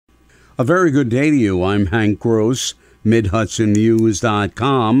A very good day to you. I'm Hank Gross,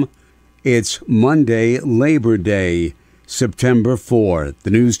 MidHudsonNews.com. It's Monday, Labor Day, September 4th. The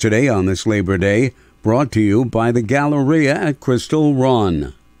news today on this Labor Day brought to you by the Galleria at Crystal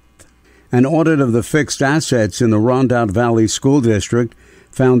Run. An audit of the fixed assets in the Rondout Valley School District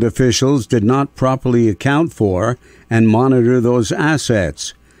found officials did not properly account for and monitor those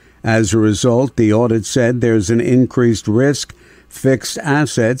assets. As a result, the audit said there's an increased risk fixed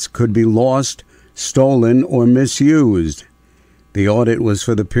assets could be lost, stolen, or misused. The audit was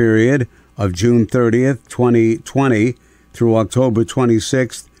for the period of June 30th, 2020 through October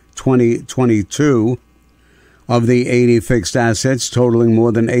 26th, 2022. Of the 80 fixed assets totaling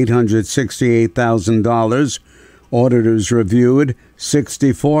more than $868,000, auditors reviewed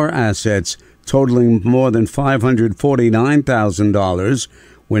 64 assets totaling more than $549,000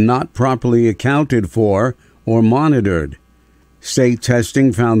 were not properly accounted for or monitored. State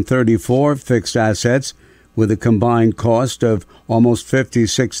testing found 34 fixed assets with a combined cost of almost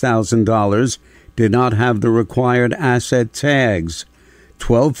 $56,000 did not have the required asset tags.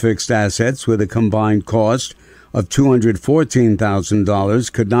 12 fixed assets with a combined cost of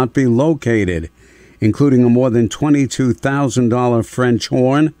 $214,000 could not be located, including a more than $22,000 French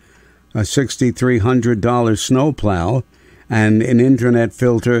horn, a $6,300 snowplow, and an internet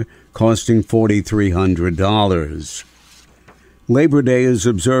filter costing $4,300. Labor Day is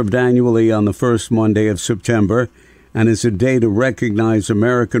observed annually on the first Monday of September and is a day to recognize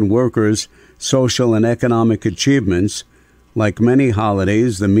American workers' social and economic achievements. Like many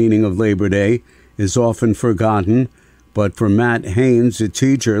holidays, the meaning of Labor Day is often forgotten, but for Matt Haynes, a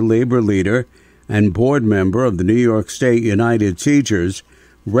teacher, labor leader, and board member of the New York State United Teachers,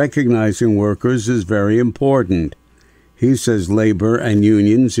 recognizing workers is very important. He says labor and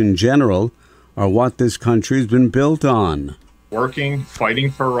unions in general are what this country's been built on. Working, fighting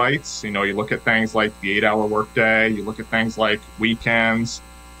for rights. You look at things like the 8-hour workday, you look at things like weekends,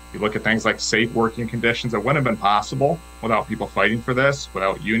 you look at things like safe working conditions that wouldn't have been possible without people fighting for this,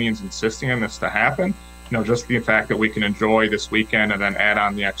 without unions insisting on this to happen. Just the fact that we can enjoy this weekend and then add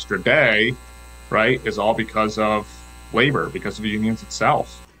on the extra day, right, is all because of labor, because of the unions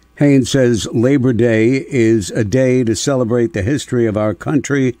itself. Haynes says Labor Day is a day to celebrate the history of our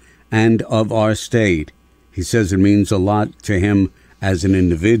country and of our state. He says it means a lot to him as an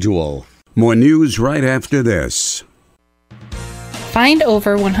individual. More news right after this. Find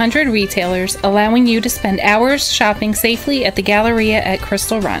over 100 retailers allowing you to spend hours shopping safely at the Galleria at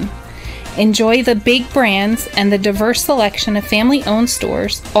Crystal Run. Enjoy the big brands and the diverse selection of family-owned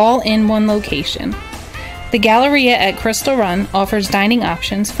stores all in one location. The Galleria at Crystal Run offers dining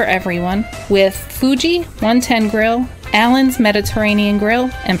options for everyone with Fuji 110 Grill, Allen's Mediterranean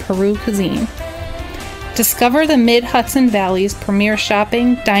Grill, and Peru Cuisine. Discover the Mid-Hudson Valley's premier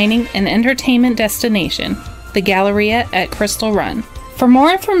shopping, dining, and entertainment destination, the Galleria at Crystal Run. For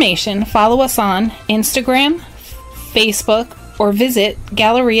more information, follow us on Instagram, Facebook, or visit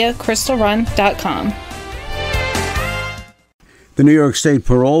GalleriaCrystalRun.com. The New York State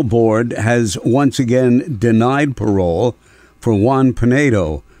Parole Board has once again denied parole for Juan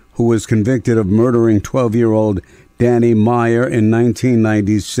Pinedo, who was convicted of murdering 12-year-old Danny Meyer in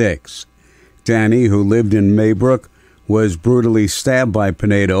 1996. Danny, who lived in Maybrook, was brutally stabbed by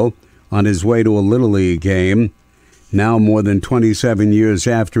Pinedo on his way to a Little League game. Now, more than 27 years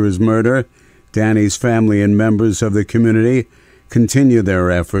after his murder, Danny's family and members of the community continue their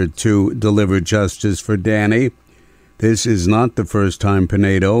effort to deliver justice for Danny. This is not the first time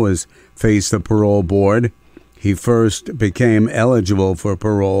Pinedo has faced the parole board. He first became eligible for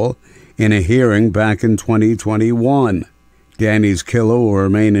parole in a hearing back in 2021. Danny's killer will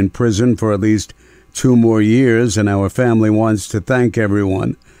remain in prison for at least 2 more years, and our family wants to thank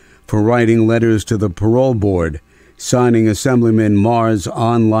everyone for writing letters to the parole board, signing Assemblyman Marr's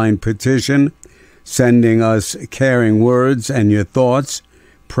online petition, sending us caring words and your thoughts,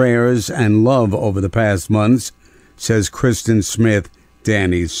 prayers, and love over the past months, says Kristen Smith,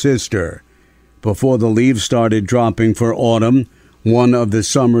 Danny's sister. Before the leaves started dropping for autumn, one of the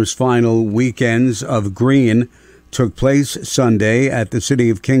summer's final weekends of green took place Sunday at the City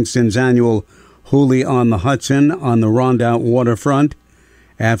of Kingston's annual Hoolie on the Hudson on the Rondout waterfront.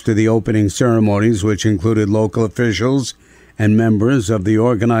 After the opening ceremonies, which included local officials and members of the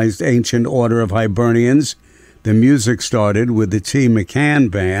organized Ancient Order of Hibernians, the music started with the T. McCann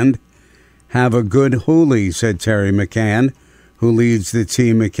Band. "Have a good Hoolie," said Terry McCann, who leads the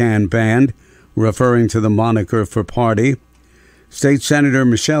T. McCann Band, referring to the moniker for party. State Senator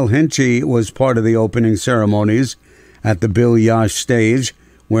Michelle Hinchey was part of the opening ceremonies at the Bill Yosh stage,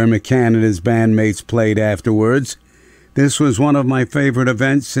 where McCann and his bandmates played afterwards. "This was one of my favorite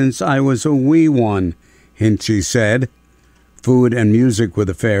events since I was a wee one," Hinchy said. Food and music were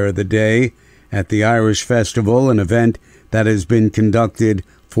the fare of the day at the Irish Festival, an event that has been conducted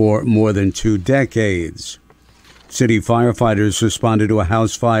for more than 2 decades. City firefighters responded to a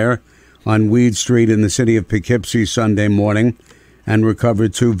house fire on Weed Street in the city of Poughkeepsie Sunday morning and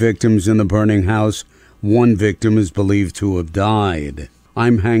recovered 2 victims in the burning house. 1 victim is believed to have died.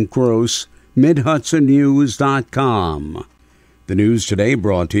 I'm Hank Gross, MidHudsonNews.com. The news today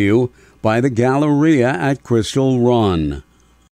brought to you by the Galleria at Crystal Run.